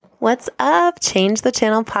What's up, Change the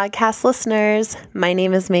Channel podcast listeners? My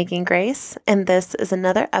name is Megan Grace, and this is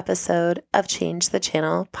another episode of Change the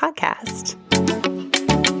Channel podcast.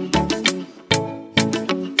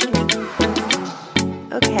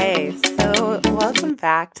 Okay, so welcome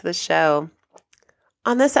back to the show.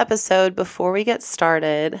 On this episode, before we get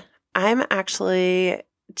started, I'm actually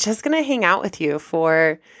just going to hang out with you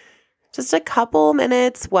for just a couple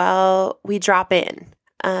minutes while we drop in.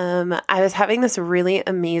 I was having this really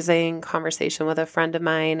amazing conversation with a friend of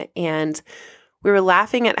mine, and we were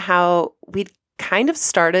laughing at how we kind of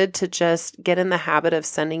started to just get in the habit of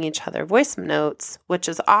sending each other voice notes, which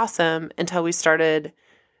is awesome, until we started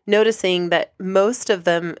noticing that most of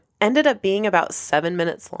them ended up being about 7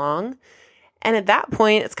 minutes long. And at that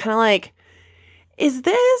point, it's kind of like, is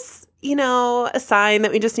this, a sign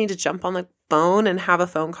that we just need to jump on the phone and have a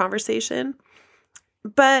phone conversation?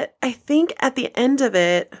 But I think at the end of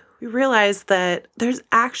it, we realized that there's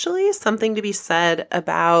actually something to be said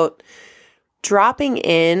about dropping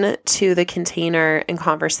in to the container and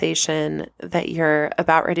conversation that you're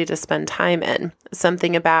about ready to spend time in.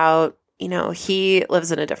 Something about, he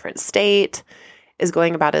lives in a different state, is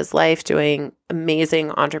going about his life doing amazing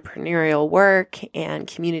entrepreneurial work and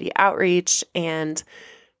community outreach. And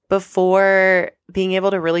before being able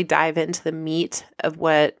to really dive into the meat of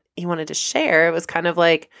what he wanted to share, it was kind of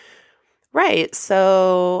like, right,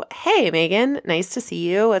 so, hey, Megan, nice to see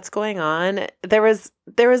you. What's going on? There was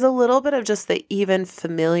a little bit of just the even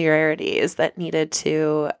familiarities that needed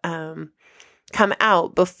to come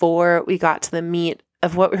out before we got to the meat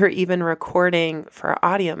of what we were even recording for our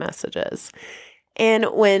audio messages. And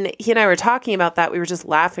when he and I were talking about that, we were just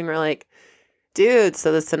laughing. We're like, dude,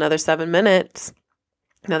 so this is another 7 minutes,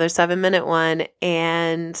 another 7-minute one.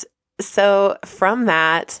 And so from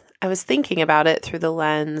that, I was thinking about it through the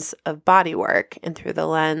lens of body work and through the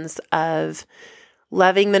lens of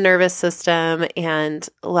loving the nervous system and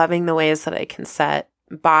loving the ways that I can set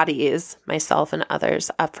bodies, myself and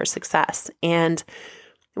others, up for success. And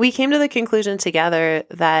we came to the conclusion together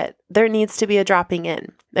that there needs to be a dropping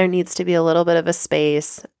in. There needs to be a little bit of a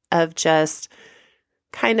space of just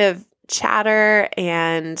kind of chatter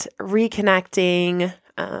and reconnecting.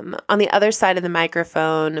 On the other side of the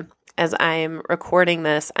microphone, as I'm recording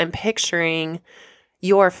this, I'm picturing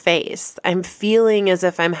your face. I'm feeling as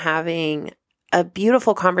if I'm having a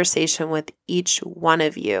beautiful conversation with each one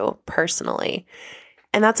of you personally.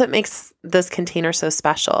 And that's what makes this container so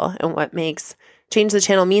special, and what makes Change the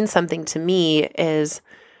Channel mean something to me is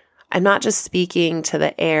I'm not just speaking to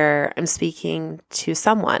the air, I'm speaking to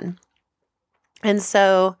someone. And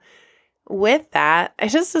so with that, I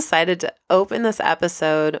just decided to open this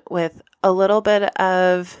episode with a little bit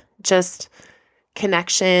of just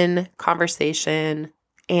connection, conversation,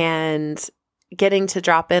 and getting to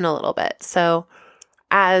drop in a little bit. So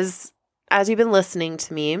as you've been listening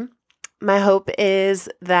to me, my hope is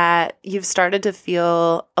that you've started to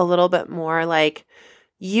feel a little bit more like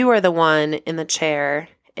you are the one in the chair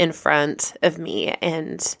in front of me.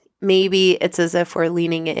 And maybe it's as if we're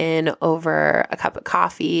leaning in over a cup of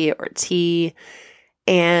coffee or tea,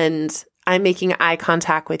 and I'm making eye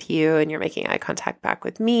contact with you and you're making eye contact back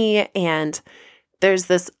with me. And there's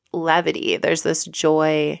this levity, there's this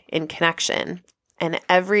joy in connection. And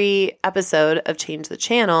every episode of Change the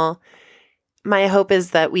Channel, my hope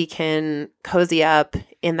is that we can cozy up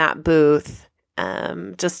in that booth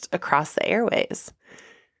just across the airways.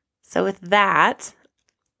 So with that,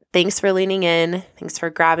 thanks for leaning in. Thanks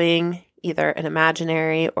for grabbing either an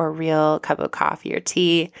imaginary or real cup of coffee or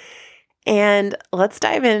tea. And let's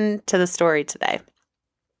dive into the story today.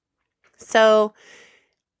 So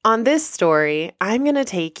on this story, I'm going to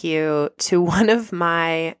take you to one of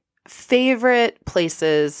my favorite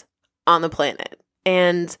places on the planet.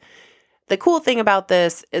 And the cool thing about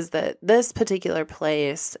this is that this particular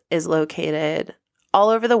place is located all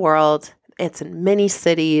over the world. It's in many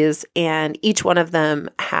cities, and each one of them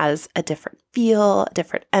has a different feel, a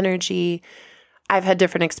different energy. I've had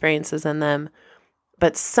different experiences in them.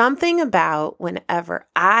 But something about whenever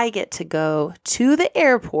I get to go to the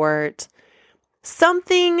airport,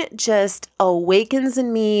 something just awakens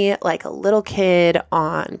in me like a little kid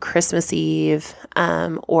on Christmas Eve,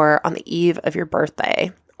 or on the eve of your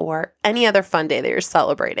birthday, or any other fun day that you're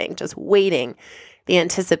celebrating, just waiting, the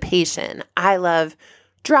anticipation. I love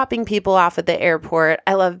dropping people off at the airport.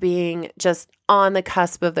 I love being just on the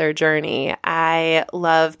cusp of their journey. I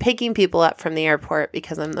love picking people up from the airport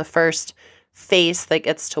because I'm the first face that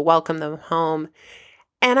gets to welcome them home.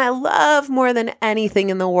 And I love more than anything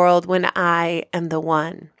in the world when I am the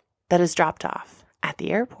one that is dropped off at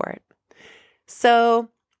the airport. So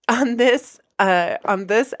on this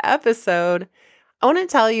episode, I want to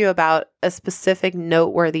tell you about a specific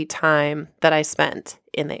noteworthy time that I spent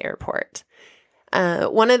in the airport.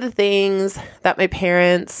 One of the things that my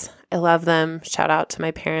parents, I love them. Shout out to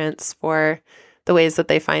my parents for the ways that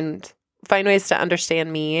they find ways to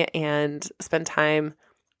understand me and spend time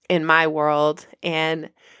in my world.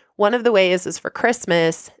 And one of the ways is for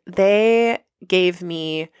Christmas, they gave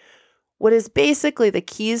me what is basically the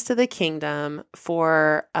keys to the kingdom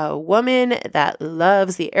for a woman that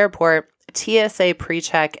loves the airport, TSA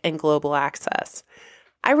Pre-check and global access.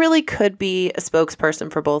 I really could be a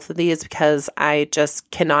spokesperson for both of these because I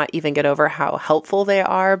just cannot even get over how helpful they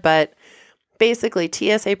are. But basically,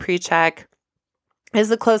 TSA Pre-check is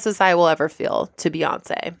the closest I will ever feel to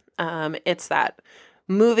Beyonce. It's that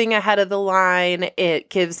moving ahead of the line.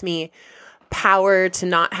 It gives me power to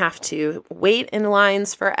not have to wait in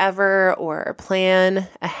lines forever or plan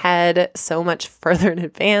ahead so much further in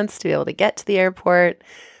advance to be able to get to the airport.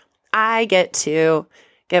 I get to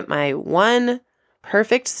get my one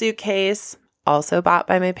perfect suitcase, also bought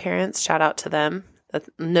by my parents. Shout out to them. That's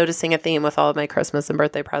noticing a theme with all of my Christmas and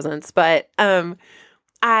birthday presents. But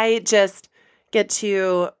I just get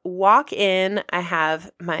to walk in. I have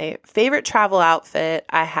my favorite travel outfit.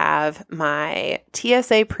 I have my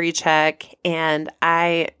TSA Pre-check, and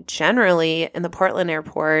I generally in the Portland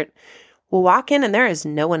airport will walk in and there is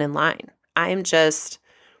no one in line. I'm just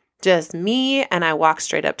me, and I walk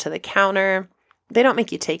straight up to the counter. They don't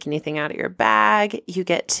make you take anything out of your bag. You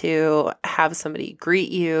get to have somebody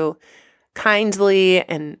greet you kindly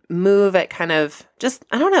and move at kind of just,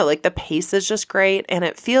 I don't know, like the pace is just great. And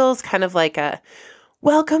it feels kind of like a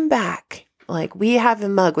welcome back. Like we have a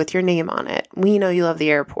mug with your name on it. We know you love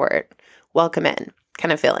the airport. Welcome in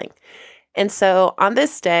kind of feeling. And so on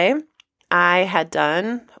this day, I had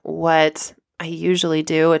done what I usually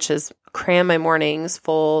do, which is cram my mornings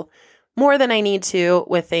full more than I need to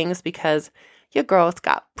with things because your girl's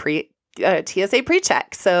got TSA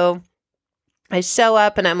Pre-check. So I show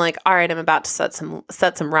up and I'm like, all right, I'm about to set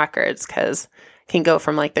some records because I can go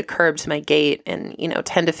from like the curb to my gate in,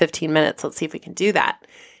 10 to 15 minutes. Let's see if we can do that.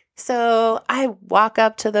 So I walk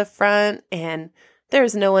up to the front and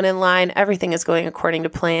there's no one in line. Everything is going according to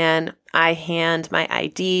plan. I hand my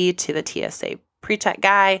ID to the TSA Pre-check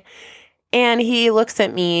guy and he looks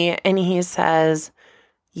at me and he says,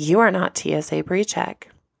 "You are not TSA Pre-check."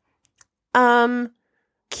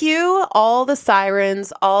 Cue all the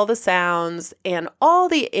sirens, all the sounds, and all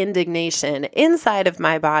the indignation inside of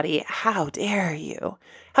my body. How dare you?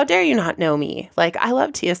 How dare you not know me? Like, I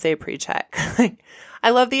love TSA Pre-check.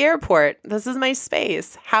 I love the airport. This is my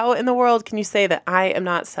space. How in the world can you say that I am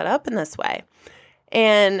not set up in this way?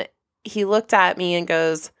 And he looked at me and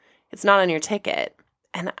goes, "It's not on your ticket."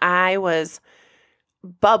 And I was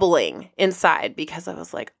bubbling inside because I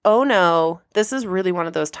was like, oh no, this is really one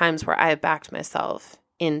of those times where I have backed myself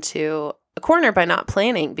into a corner by not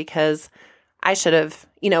planning because I should have,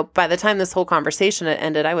 by the time this whole conversation had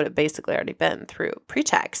ended, I would have basically already been through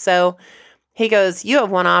pre-check. So he goes, you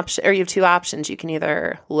have one option, or you have two options. You can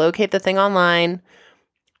either locate the thing online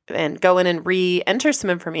and go in and re-enter some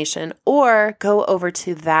information or go over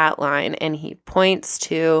to that line. And he points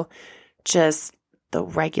to just the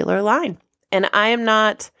regular line. And I'm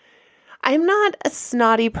not a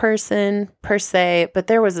snotty person per se, but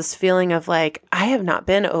there was this feeling of like, I have not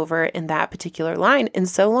been over in that particular line in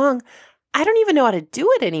so long. I don't even know how to do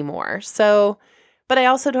it anymore. So, but I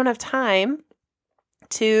also don't have time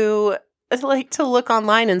to look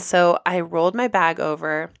online. And so I rolled my bag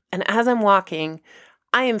over, and as I'm walking,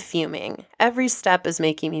 I am fuming. Every step is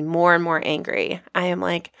making me more and more angry. I am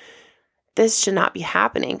like, this should not be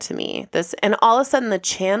happening to me. And all of a sudden the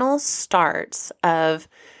channel starts of,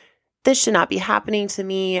 this should not be happening to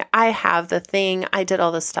me. I have the thing. I did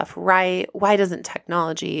all this stuff right. Why doesn't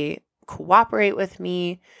technology cooperate with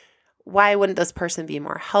me? Why wouldn't this person be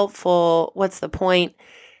more helpful? What's the point?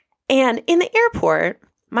 And in the airport,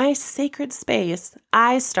 my sacred space,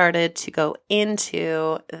 I started to go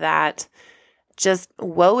into that just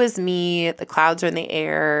woe is me, the clouds are in the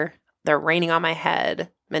air, they're raining on my head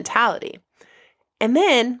mentality. And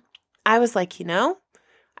then I was like,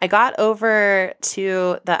 I got over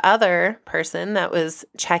to the other person that was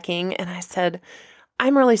checking and I said,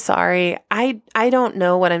 I'm really sorry. I don't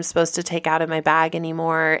know what I'm supposed to take out of my bag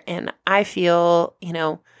anymore. And I feel,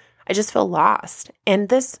 I just feel lost. And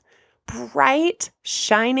this bright,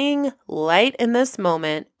 shining light in this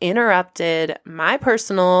moment interrupted my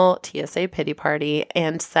personal TSA pity party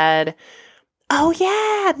and said, oh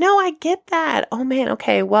yeah, no, I get that. Oh man,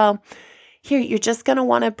 okay, well, here, you're just going to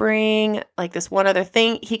want to bring like this one other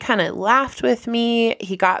thing. He kind of laughed with me.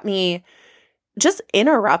 He got me just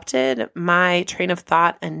interrupted my train of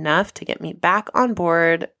thought enough to get me back on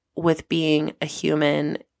board with being a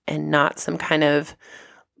human and not some kind of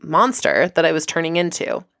monster that I was turning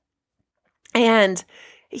into. And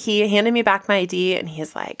he handed me back my ID and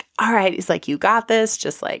he's like, all right. He's like, you got this.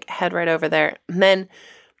 Just like head right over there. And then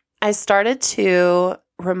I started to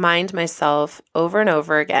remind myself over and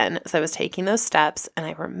over again as I was taking those steps. And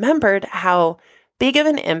I remembered how big of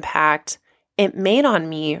an impact it made on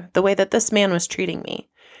me, the way that this man was treating me.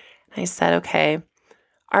 And I said, okay,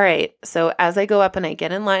 all right. So as I go up and I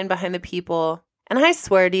get in line behind the people, and I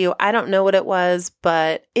swear to you, I don't know what it was,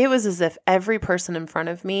 but it was as if every person in front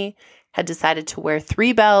of me had decided to wear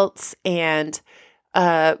 3 belts and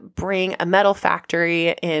bring a metal factory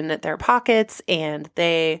in their pockets, and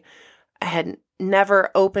they had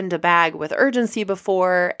never opened a bag with urgency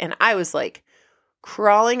before. And I was like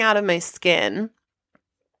crawling out of my skin,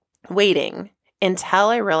 waiting until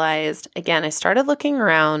I realized, again, I started looking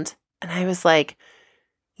around and I was like,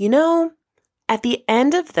 at the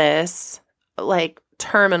end of this, like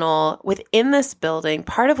terminal within this building,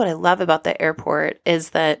 part of what I love about the airport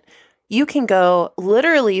is that you can go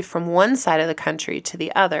literally from one side of the country to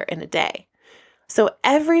the other in a day. So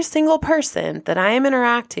every single person that I am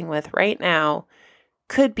interacting with right now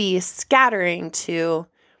could be scattering to,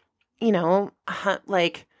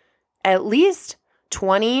 like at least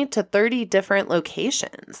 20 to 30 different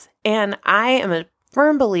locations. And I am a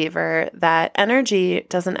firm believer that energy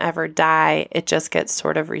doesn't ever die. It just gets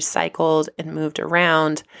sort of recycled and moved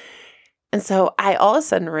around. And so I all of a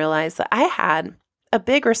sudden realized that I had a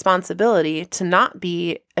big responsibility to not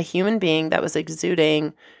be a human being that was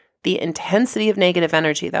exuding the intensity of negative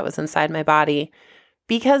energy that was inside my body,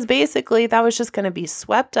 because basically that was just going to be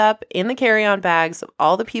swept up in the carry-on bags of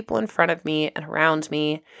all the people in front of me and around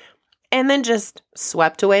me, and then just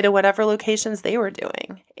swept away to whatever locations they were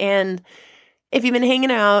doing. And if you've been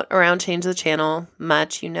hanging out around Change the Channel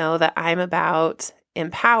much, you know that I'm about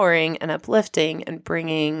empowering and uplifting and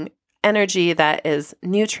bringing energy that is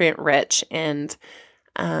nutrient rich. And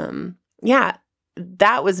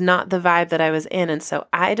that was not the vibe that I was in. And so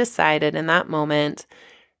I decided in that moment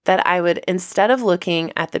that I would, instead of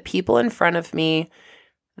looking at the people in front of me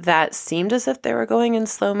that seemed as if they were going in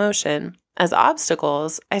slow motion as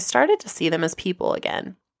obstacles, I started to see them as people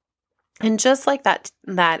again. And just like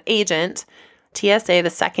that agent, TSA, the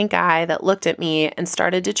second guy that looked at me and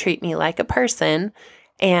started to treat me like a person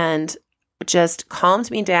and just calmed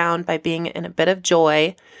me down by being in a bit of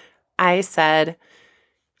joy, I said,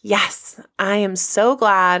 yes, I am so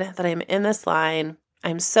glad that I'm in this line.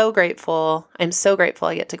 I'm so grateful. I'm so grateful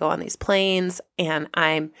I get to go on these planes, and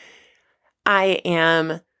I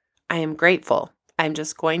am grateful. I'm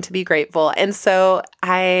just going to be grateful. And so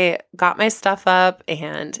I got my stuff up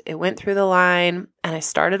and it went through the line and I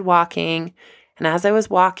started walking. And as I was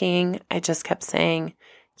walking, I just kept saying,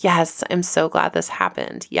 yes, I'm so glad this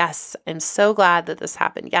happened. Yes, I'm so glad that this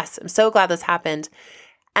happened. Yes, I'm so glad this happened.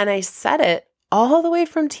 And I said it all the way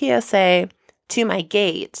from TSA to my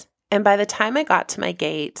gate. And by the time I got to my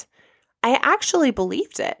gate, I actually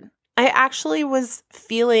believed it. I actually was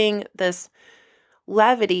feeling this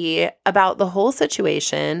levity about the whole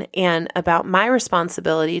situation and about my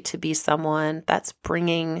responsibility to be someone that's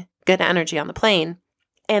bringing good energy on the plane.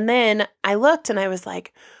 And then I looked and I was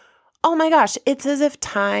like, oh my gosh, it's as if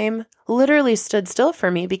time literally stood still for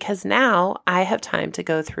me, because now I have time to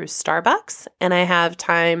go through Starbucks and I have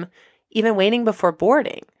time even waiting before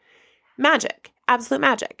boarding. Magic, absolute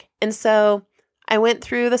magic. And so I went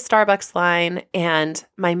through the Starbucks line and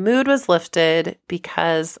my mood was lifted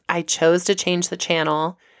because I chose to change the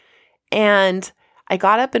channel. And I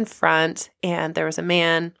got up in front and there was a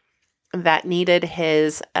man that needed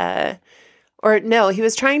his, he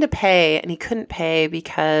was trying to pay and he couldn't pay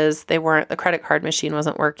because the credit card machine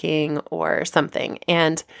wasn't working or something.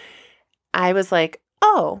 And I was like,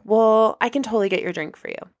 oh, well, I can totally get your drink for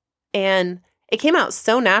you. And it came out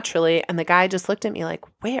so naturally. And the guy just looked at me like,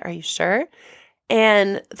 wait, are you sure?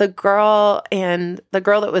 And the girl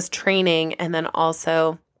that was training, and then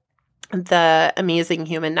also the amazing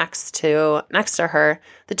human next to her,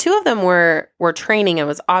 the two of them were training and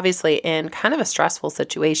was obviously in kind of a stressful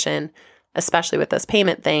situation, especially with this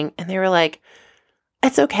payment thing. And they were like,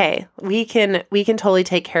 it's okay. We can totally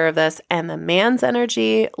take care of this. And the man's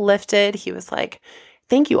energy lifted. He was like,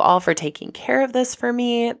 thank you all for taking care of this for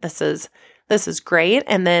me. This is great.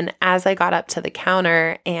 And then as I got up to the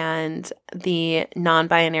counter and the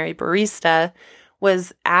non-binary barista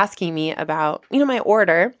was asking me about, my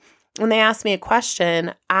order, when they asked me a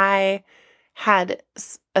question, I had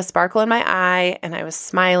a sparkle in my eye and I was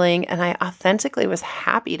smiling and I authentically was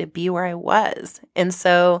happy to be where I was. And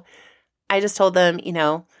so I just told them,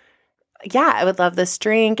 yeah, I would love this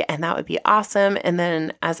drink and that would be awesome. And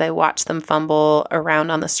then as I watched them fumble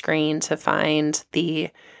around on the screen to find the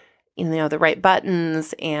right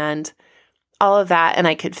buttons and all of that, and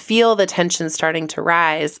I could feel the tension starting to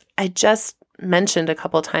rise, I just mentioned a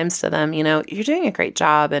couple times to them, you're doing a great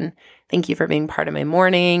job and thank you for being part of my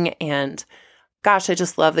morning. And gosh, I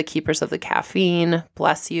just love the keepers of the caffeine.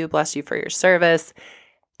 Bless you for your service.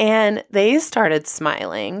 And they started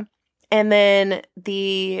smiling. And then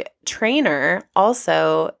the trainer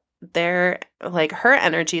also, her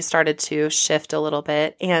energy started to shift a little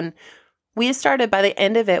bit. And we started, by the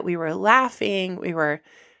end of it, we were laughing, we were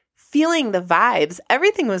feeling the vibes.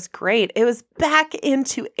 Everything was great. It was back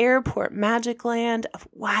into airport magic land of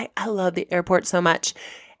why I love the airport so much.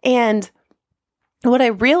 And what I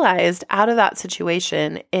realized out of that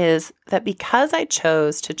situation is that because I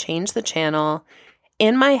chose to change the channel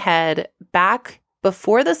in my head back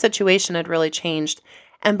before the situation had really changed,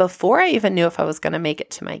 and before I even knew if I was going to make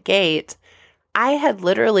it to my gate, I had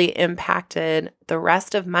literally impacted the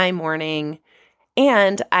rest of my morning,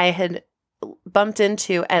 and I had bumped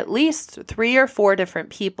into at least 3 or 4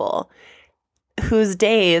 different people whose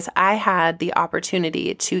days I had the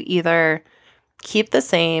opportunity to either keep the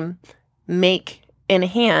same,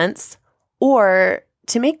 enhance, or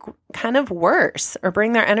to make kind of worse or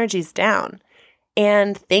bring their energies down.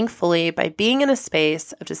 And thankfully, by being in a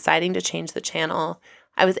space of deciding to change the channel,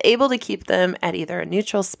 I was able to keep them at either a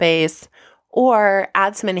neutral space or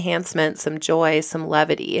add some enhancement, some joy, some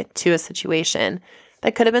levity to a situation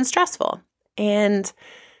that could have been stressful. And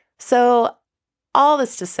so all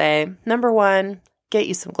this to say, number 1, get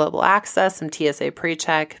you some global access, some TSA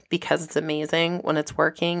Pre-check, because it's amazing. When it's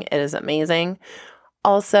working, it is amazing.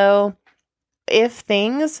 Also, if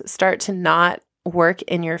things start to not work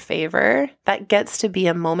in your favor, that gets to be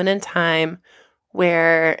a moment in time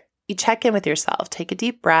where you check in with yourself, take a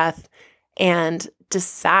deep breath, and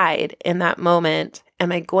decide in that moment,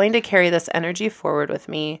 am I going to carry this energy forward with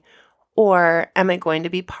me, or am I going to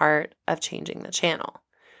be part of changing the channel?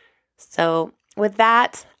 So with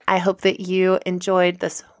that, I hope that you enjoyed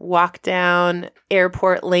this walk down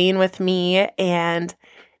airport lane with me, and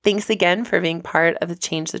thanks again for being part of the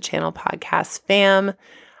Change the Channel podcast fam.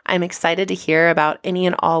 I'm excited to hear about any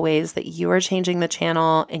and all ways that you are changing the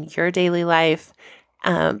channel in your daily life.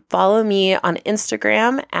 Follow me on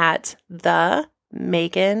Instagram at the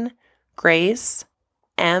Megan Grace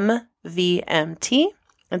MVMT.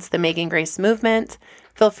 It's the Megan Grace movement.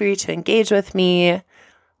 Feel free to engage with me,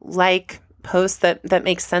 posts that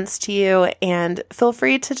make sense to you, and feel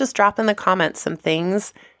free to just drop in the comments some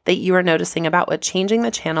things that you are noticing about what changing the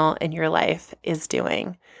channel in your life is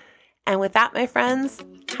doing. And with that, my friends,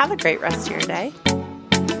 have a great rest of your day.